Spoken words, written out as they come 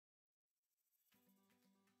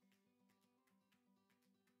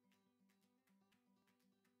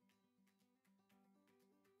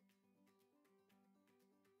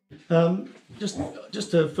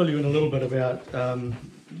Just to fill you in a little bit about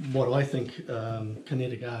what I think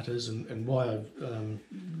kinetic art is and why I'm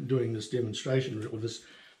doing this demonstration, or this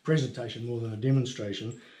presentation more than a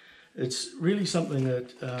demonstration. It's really something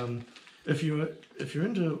that if you're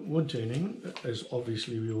into wood turning, as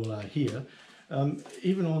obviously we all are here,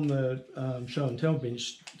 even on the show and tell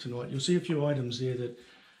bench tonight, you'll see a few items there that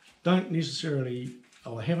don't necessarily,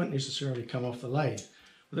 or haven't necessarily come off the lathe.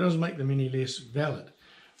 But that doesn't make them any less valid.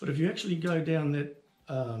 But if you actually go down that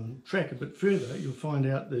track a bit further, you'll find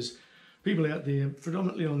out there's people out there,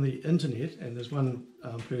 predominantly on the internet, and there's one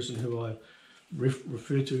person who I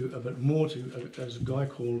refer to a bit more to as a guy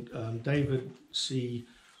called David C.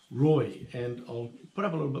 Roy, and I'll put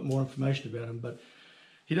up a little bit more information about him, but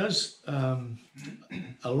he does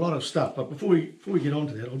a lot of stuff. But before we get on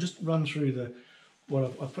to that, I'll just run through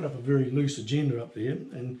I've put up a very loose agenda up there,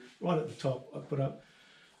 and right at the top I put up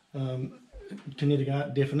kinetic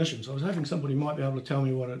art definitions. I was hoping somebody might be able to tell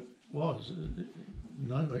me what it was.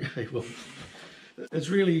 No? Okay, well, it's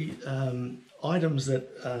really items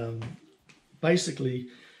that basically,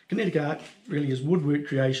 kinetic art really is woodwork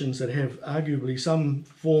creations that have arguably some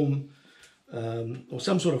form or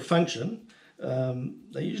some sort of function.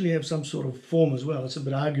 They usually have some sort of form as well. It's a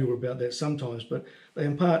bit arguable about that sometimes, but they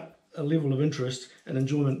impart a level of interest and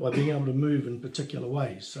enjoyment by being able to move in particular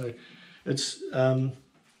ways. So it's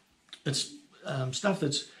stuff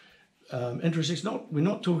that's interesting. We're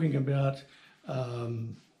not talking about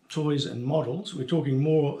toys and models. We're talking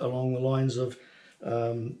more along the lines of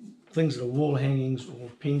things that are wall hangings or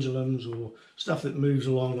pendulums or stuff that moves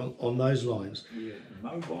along on those lines. Yeah,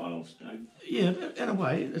 mobile stuff. Yeah, in a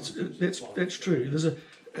way, that's true.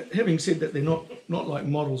 Having said that, they're not like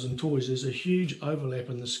models and toys. There's a huge overlap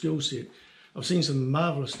in the skill set. I've seen some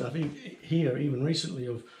marvelous stuff here, even recently,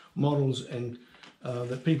 of models and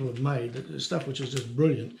that people have made, stuff which is just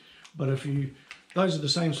brilliant. But those are the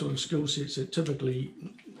same sort of skill sets that typically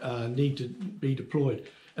need to be deployed.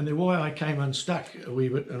 And they're why I came unstuck a wee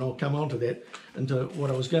bit, and I'll come on to that, into what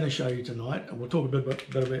I was going to show you tonight, and we'll talk a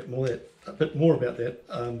bit more about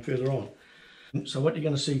that further on. So what you're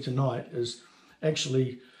going to see tonight is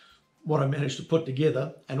actually what I managed to put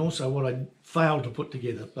together, and also what I failed to put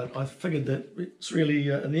together. But I figured that it's really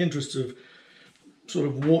in the interests of sort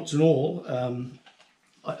of warts and all, I'm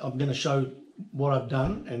going to show what I've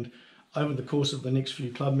done, and over the course of the next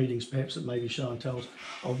few club meetings, perhaps at maybe show and tells,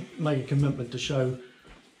 I'll make a commitment to show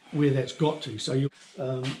where that's got to. So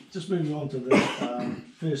just moving on to the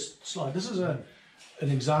first slide. This is an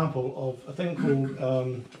example of a thing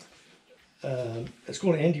called it's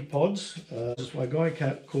called antipods. It's by a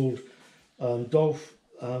guy called Dolph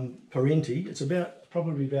Parenti. It's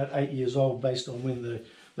probably about 8 years old based on when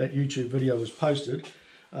that YouTube video was posted.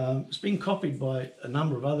 It's been copied by a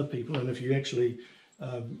number of other people, and if you actually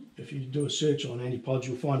if you do a search on antipods,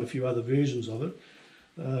 you'll find a few other versions of it.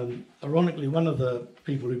 Ironically, one of the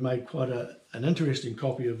people who made quite an interesting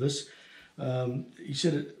copy of this, he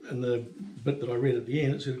said it in the bit that I read at the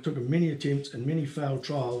end, it said it took him many attempts and many failed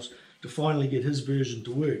trials to finally get his version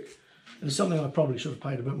to work. And it's something I probably should have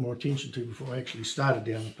paid a bit more attention to before I actually started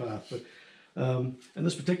down the path. But and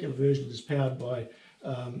this particular version is powered by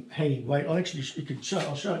hanging weight. I'll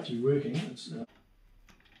show it to you working. It's,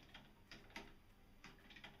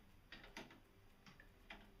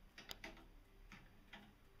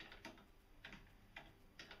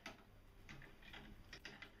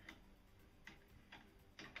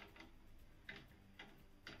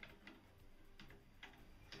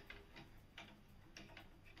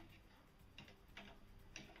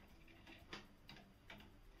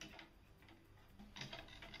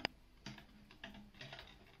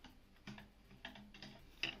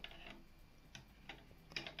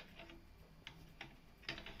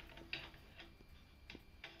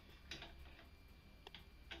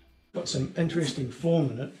 got some interesting form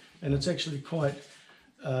in it, and it's actually quite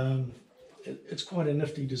it's quite a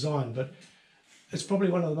nifty design, but it's probably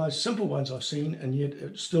one of the most simple ones I've seen, and yet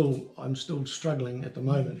I'm still struggling at the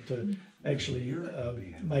moment to actually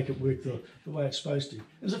make it work the way it's supposed to.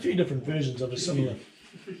 There's a few different versions of a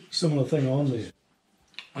similar thing on there.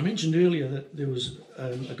 I mentioned earlier that there was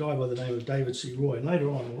a guy by the name of David C. Roy, and later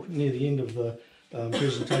on, near the end of the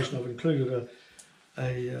presentation, I've included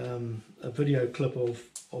a video clip of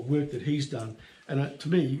work that he's done, and to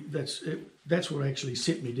me that's what actually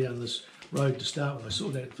set me down this road to start with. I saw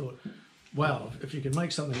that and thought, wow, if you can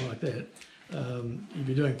make something like that, you'd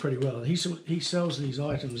be doing pretty well. And he sells these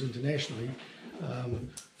items internationally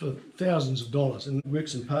for thousands of dollars, and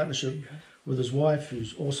works in partnership with his wife,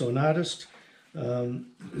 who's also an artist. A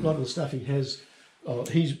lot of the stuff he has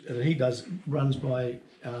he runs by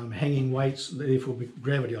hanging weights, therefore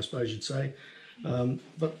gravity, I suppose you'd say.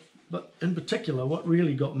 But in particular, what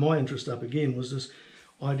really got my interest up again was this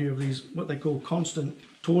idea of these, what they call constant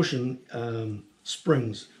torsion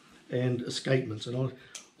springs and escapements. And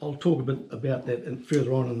I'll talk a bit about that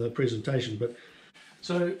further on in the presentation. But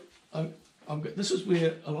so this is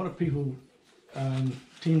where a lot of people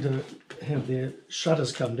tend to have their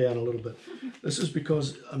shutters come down a little bit. This is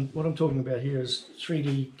because what I'm talking about here is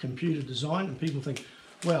 3D computer design, and people think,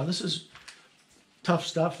 wow, this is tough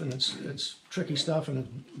stuff, and it's tricky stuff, and it's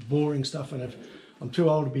boring stuff, and if I'm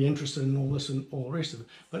too old to be interested in all this and all the rest of it.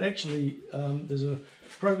 But actually, there's a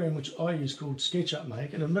program which I use called SketchUp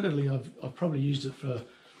Make, and admittedly I've probably used it for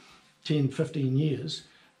 10, 15 years,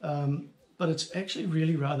 but it's actually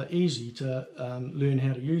really rather easy to learn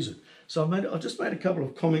how to use it. So I've just made a couple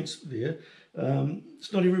of comments there.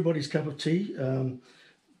 It's not everybody's cup of tea,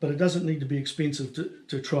 but it doesn't need to be expensive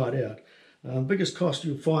to try it out. Biggest cost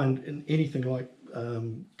you'll find in anything like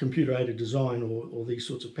computer-aided design or these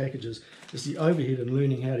sorts of packages is the overhead and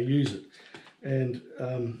learning how to use it. And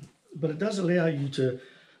but it does allow you to,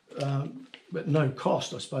 at no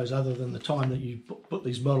cost, I suppose, other than the time that you put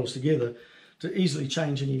these models together, to easily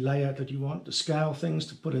change any layout that you want, to scale things,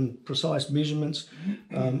 to put in precise measurements.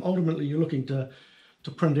 Ultimately, you're looking to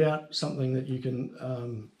print out something that you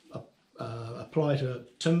can apply to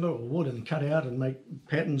timber or wood and cut out and make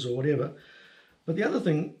patterns or whatever. But the other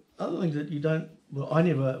thing that you don't, well, I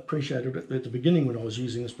never appreciated it at the beginning when I was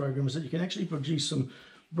using this program, is that you can actually produce some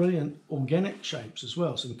brilliant organic shapes as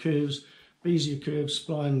well, some curves, Bezier curves,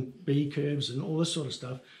 spline B curves, and all this sort of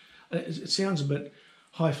stuff. It sounds a bit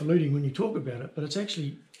highfalutin when you talk about it, but it's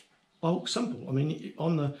actually bulk simple. I mean,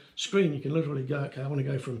 on the screen you can literally go, okay, I want to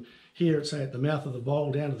go from here, say at the mouth of the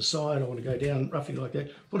bowl, down to the side, I want to go down roughly like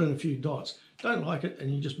that, put in a few dots. Don't like it,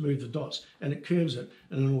 and you just move the dots, and it curves it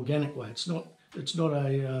in an organic way. It's not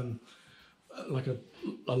a like a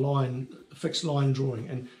line, a fixed line drawing,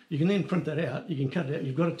 and you can then print that out, you can cut it out,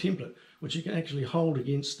 you've got a template which you can actually hold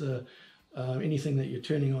against the anything that you're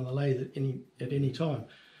turning on the lathe at any time.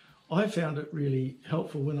 I found it really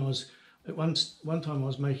helpful when I was, at one time I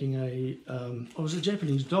was making it was a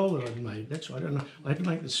Japanese doll that I'd made, that's right, and I had to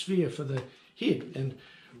make the sphere for the head, and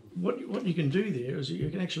what you can do there is you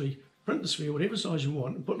can actually print the sphere whatever size you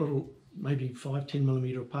want and put little, maybe 5-10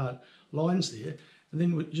 millimeter apart lines there, and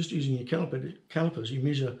then with just using your calipers, you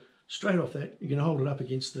measure straight off that, you can hold it up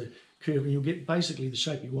against the curve and you'll get basically the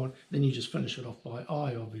shape you want, then you just finish it off by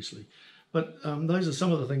eye, obviously. But those are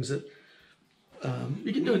some of the things that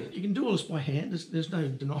you can do it. You can do all this by hand. There's no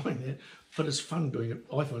denying that, but it's fun doing it.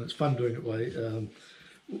 I find it's fun doing it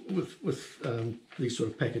with these sort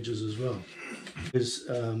of packages as well. There's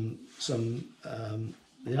the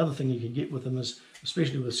other thing you can get with them is,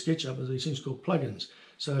 especially with SketchUp, is these things called plugins.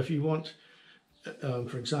 So if you want,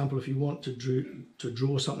 for example, if you want to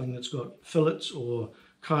draw something that's got fillets or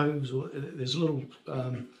coves, or there's a little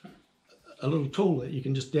tool that you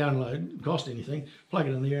can just download, cost anything, plug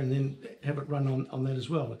it in there, and then have it run on that as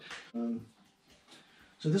well.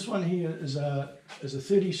 So this one here is a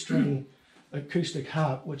 30-string acoustic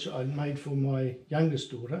harp, which I made for my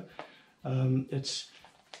youngest daughter. I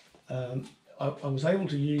was able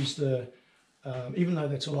to use the, even though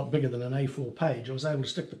that's a lot bigger than an A4 page, I was able to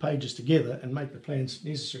stick the pages together and make the plans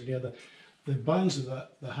necessary. Now the bones of the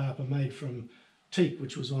harp are made from teak,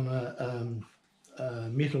 which was on a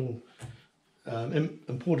metal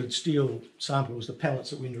imported steel sample. It was the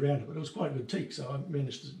pallets that went around it, but it was quite good teak, so I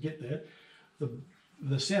managed to get that.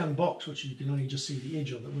 The sound box, which you can only just see the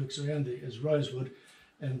edge of, that works around there, is rosewood,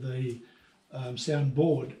 and the sound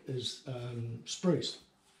board is spruce.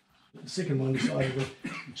 The second one decided that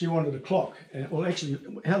she wanted a clock. Well, actually,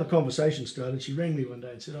 how the conversation started, she rang me one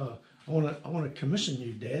day and said, "Oh, I want to commission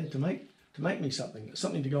you, Dad, to make me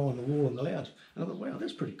something to go on the wall in the lounge." And I thought, wow,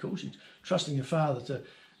 that's pretty cool. She's trusting her father to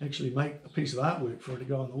actually make a piece of artwork for her to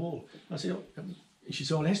go on the wall. I said, she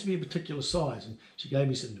said, well, it has to be a particular size, and she gave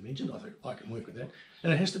me some dimensions. I thought, I can work with that.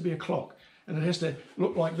 And it has to be a clock, and it has to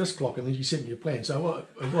look like this clock, and then she sent me a plan. So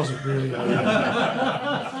it wasn't really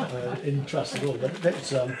any trust at all. But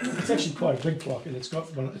that's it's actually quite a big clock, and it's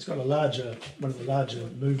got one of the larger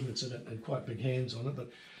movements in it, and quite big hands on it. But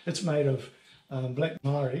it's made of black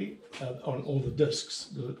mari on all the discs.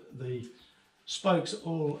 The spokes are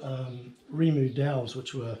all Remu dowels,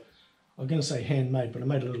 which were, I'm going to say handmade, but I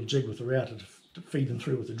made a little jig with the router to feed them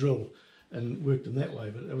through with the drill and worked them that way.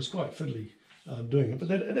 But it was quite fiddly doing it, but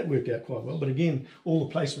that worked out quite well. But again, all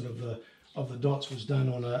the placement of the dots was done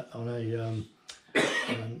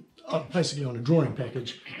basically on a drawing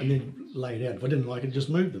package and then laid out. If I didn't like it, just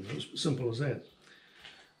moved them. It was simple as that.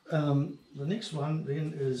 the next one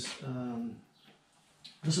then is,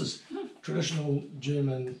 this is traditional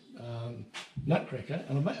German nutcracker,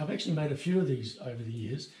 and I've actually made a few of these over the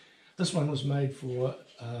years. This one was made for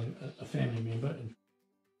a family member, and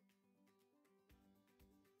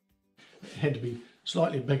it had to be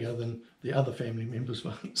slightly bigger than the other family members'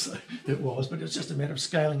 one, so it was, but it's just a matter of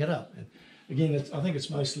scaling it up. And again, I think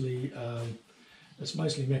it's mostly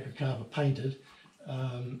macrocarpa painted,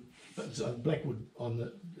 but it's blackwood on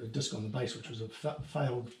the disc on the base, which was a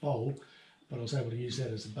failed bowl, but I was able to use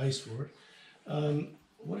that as the base for it.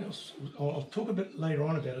 What else? I'll talk a bit later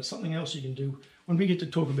on about it. Something else you can do when we get to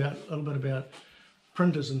talk about a little bit about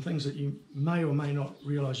printers and things that you may or may not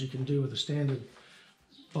realise you can do with a standard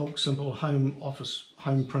bulk simple home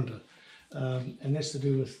printer, and that's to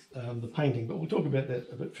do with the painting, but we'll talk about that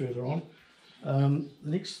a bit further on. The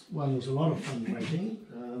next one was a lot of fun making.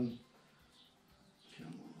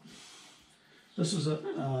 This is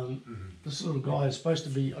this little guy is supposed to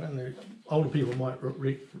be, I don't know, older people might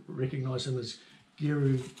recognise him as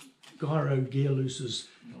Gyro Gearloose's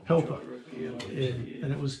helper. Yeah,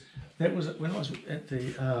 and that was when I was at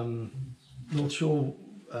the North Shore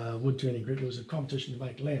wood turning group. There was a competition to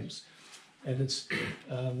make lamps, and it's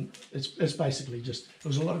basically just, there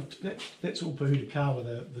was a lot of that's all Pohutukawa,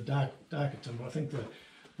 the darker timber. I think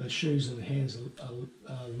the shoes and the hands are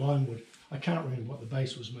lime wood. I can't remember what the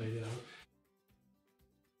base was made out of.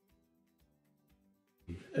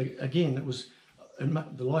 Again, it was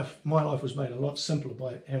my life was made a lot simpler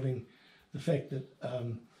by having the fact that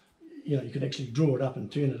you know, you could actually draw it up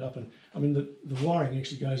and turn it up, and I mean the wiring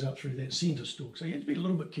actually goes up through that centre stalk, so you have to be a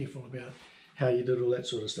little bit careful about how you did all that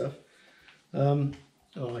sort of stuff.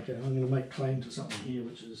 Okay, I'm going to make claim to something here,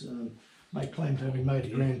 which is make claim to having made a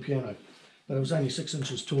grand piano, but it was only 6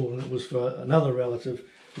 inches tall, and it was for another relative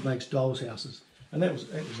who makes dolls' houses, and that was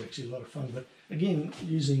actually a lot of fun. But again,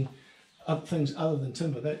 using things other than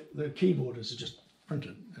timber, the keyboard is just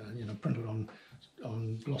printed, you know, printed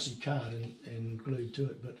on glossy card and glued to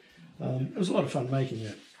it. But it was a lot of fun making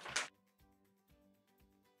that.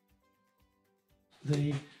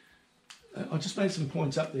 I just made some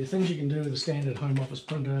points up there. Things you can do with a standard home office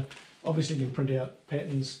printer. Obviously, you can print out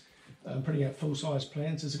patterns, printing out full-size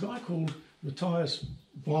plans. There's a guy called Matthias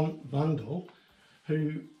Vandal,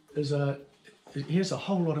 who is he has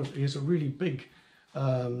a really big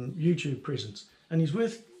YouTube presence, and he's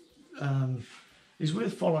worth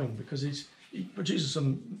following because he produces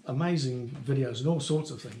some amazing videos and all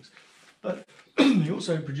sorts of things. But he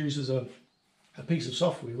also produces a piece of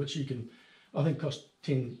software which you can, I think, cost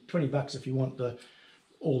 $20 if you want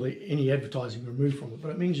any advertising removed from it.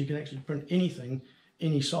 But it means you can actually print anything,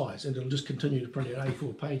 any size, and it'll just continue to print out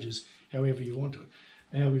A4 pages however you want them.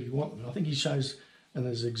 And I think he shows, in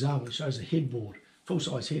his example, he shows a headboard,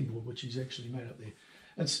 full-size headboard, which he's actually made up there.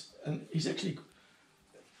 And he's actually,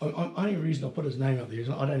 only reason I put his name up there is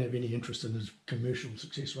I don't have any interest in his commercial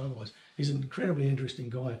success or otherwise. He's an incredibly interesting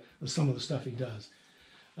guy with some of the stuff he does.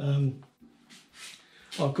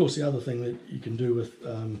 Well, of course, the other thing that you can do with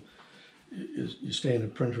your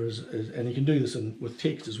standard printer is, and you can do this with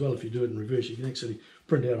text as well if you do it in reverse. You can actually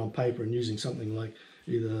print out on paper and using something like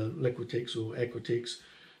either Liquitex or Aquatex,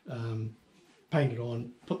 paint it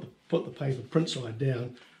on, put the paper print side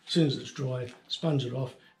down. As soon as it's dry, sponge it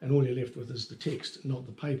off, and all you're left with is the text, not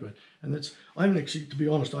the paper. And I haven't actually, to be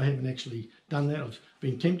honest, I haven't actually done that. I've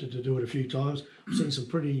been tempted to do it a few times. I've seen some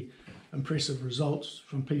pretty impressive results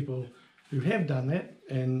from people who have done that,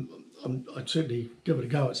 and I'd certainly give it a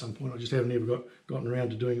go at some point. I just haven't ever gotten around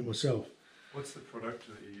to doing it myself. What's the product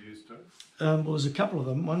that you use, Doug? Well, there's a couple of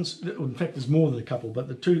them. In fact, there's more than a couple, but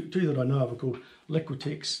the two that I know of are called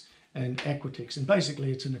Liquitex and Aquatex, and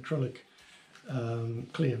basically it's an acrylic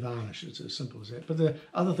clear varnish. It's as simple as that. But the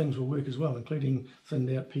other things will work as well, including thinned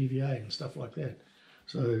out PVA and stuff like that.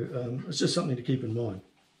 So it's just something to keep in mind.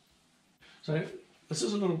 So this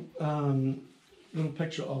is a little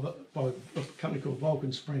picture of it by a company called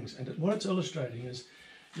Vulcan Springs, and what it's illustrating is,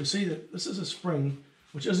 you'll see that this is a spring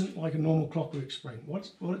which isn't like a normal clockwork spring.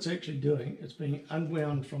 What it's actually doing, it's being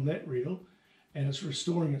unwound from that reel, and it's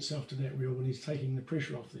restoring itself to that reel when he's taking the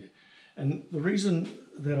pressure off there. And the reason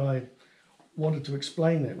that I wanted to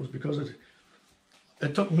explain that was because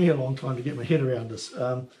it took me a long time to get my head around this.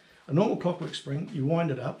 A normal clockwork spring, you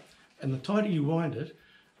wind it up, and the tighter you wind it,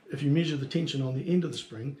 if you measure the tension on the end of the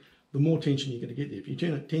spring, the more tension you're going to get there. If you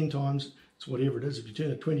turn it 10 times, it's whatever it is. If you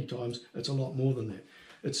turn it 20 times, it's a lot more than that.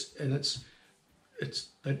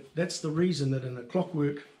 That's the reason that in a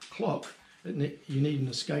clockwork clock, you need an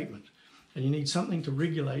escapement. And you need something to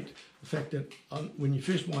regulate the fact that when you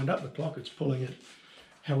first wind up the clock, it's pulling it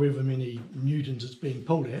however many newtons it's being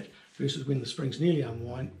pulled at, versus when the spring's nearly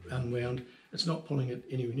unwound, it's not pulling it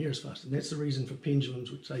anywhere near as fast. And that's the reason for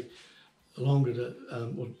pendulums which take longer to,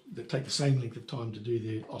 or that take the same length of time to do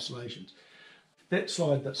their oscillations. That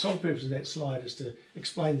slide, the sole purpose of that slide is to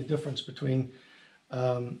explain the difference between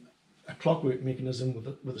a clockwork mechanism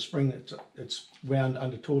with a spring that's wound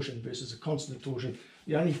under torsion versus a constant torsion.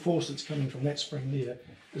 The only force that's coming from that spring there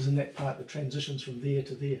is in that part that transitions from there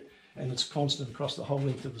to there, and it's constant across the whole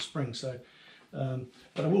length of the spring. So,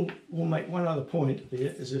 but I will make one other point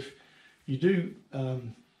there, is if you do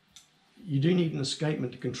need an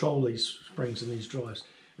escapement to control these springs and these drives.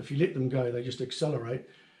 If you let them go, they just accelerate,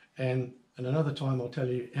 and another time I'll tell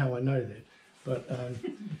you how I know that. But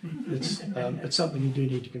it's something you do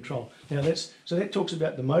need to control. Now that talks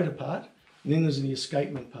about the motor part, and then there's the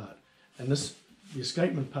escapement part. And the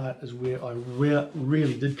escapement part is where I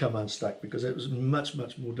really did come unstuck, because it was much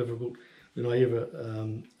more difficult than I ever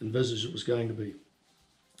envisaged it was going to be.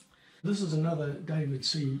 This is another David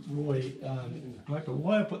C. Roy quote, but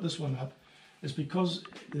why I put this one up is because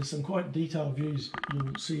there's some quite detailed views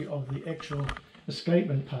you'll see of the actual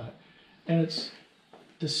escapement part, and it's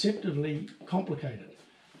deceptively complicated.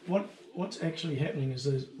 What's actually happening is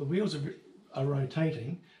the wheels are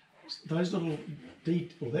rotating. Those little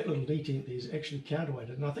that little detent there is actually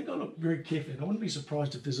counterweighted, and I think I look very carefully, and I wouldn't be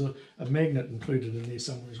surprised if there's a magnet included in there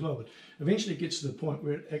somewhere as well. But eventually it gets to the point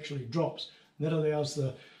where it actually drops, and that allows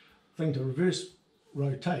the thing to reverse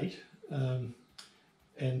rotate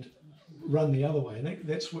and run the other way, and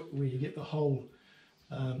that's where you get the whole.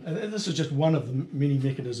 And this is just one of the many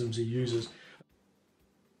mechanisms he uses.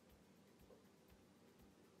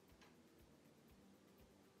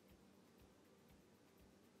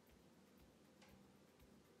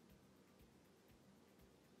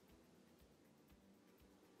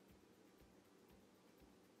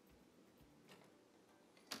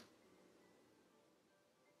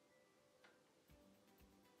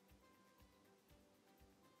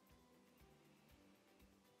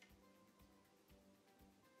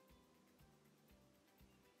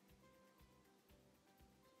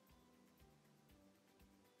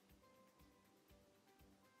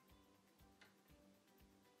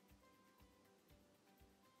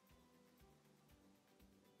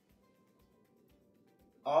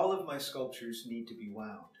 All of my sculptures need to be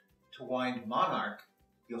wound. To wind Monarch,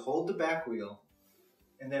 you hold the back wheel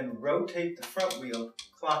and then rotate the front wheel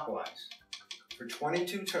clockwise for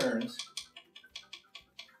 22 turns.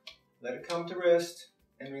 Let it come to rest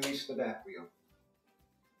and release the back wheel.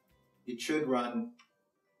 It should run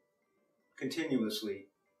continuously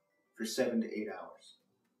for 7 to 8 hours.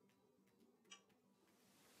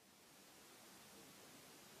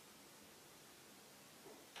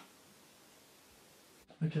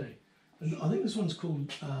 Okay, and I think this one's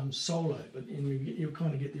called Solo, but you'll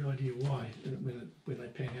kind of get the idea why when they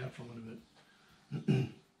pan out from it a bit.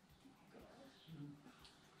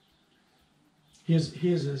 Here's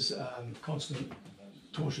his constant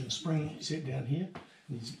torsion spring set down here,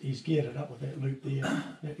 and he's geared it up with that loop there.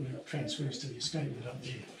 That loop transfers to the escapement up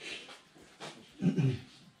there.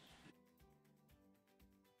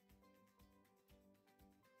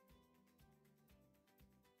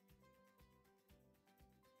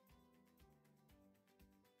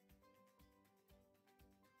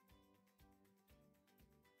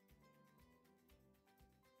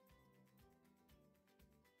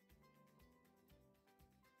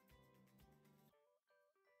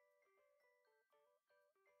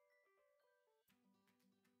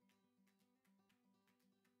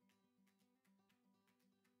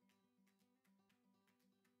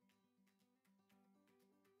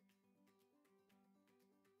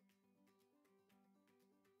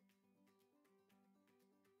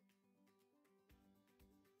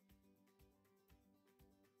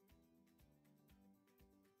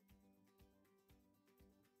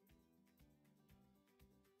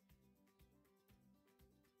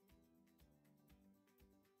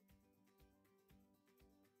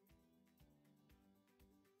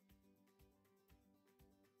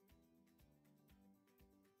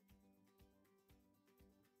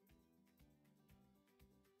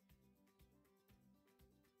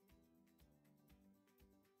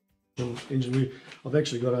 Engine. I've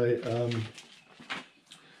actually got a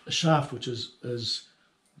shaft which is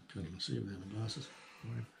can't even see without my glasses.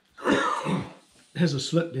 It has a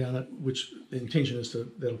slit down it, which the intention is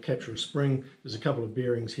that'll capture a spring. There's a couple of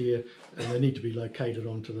bearings here, and they need to be located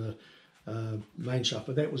onto the main shaft.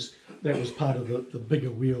 But that was part of the bigger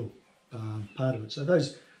wheel part of it. So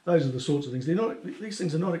those are the sorts of things. These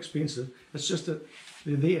things are not expensive. It's just that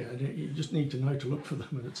they're there, and you just need to know to look for them,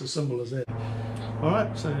 and it's as simple as that. All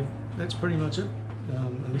right, so that's pretty much it.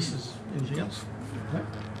 unless there's anything else.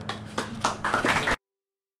 Okay.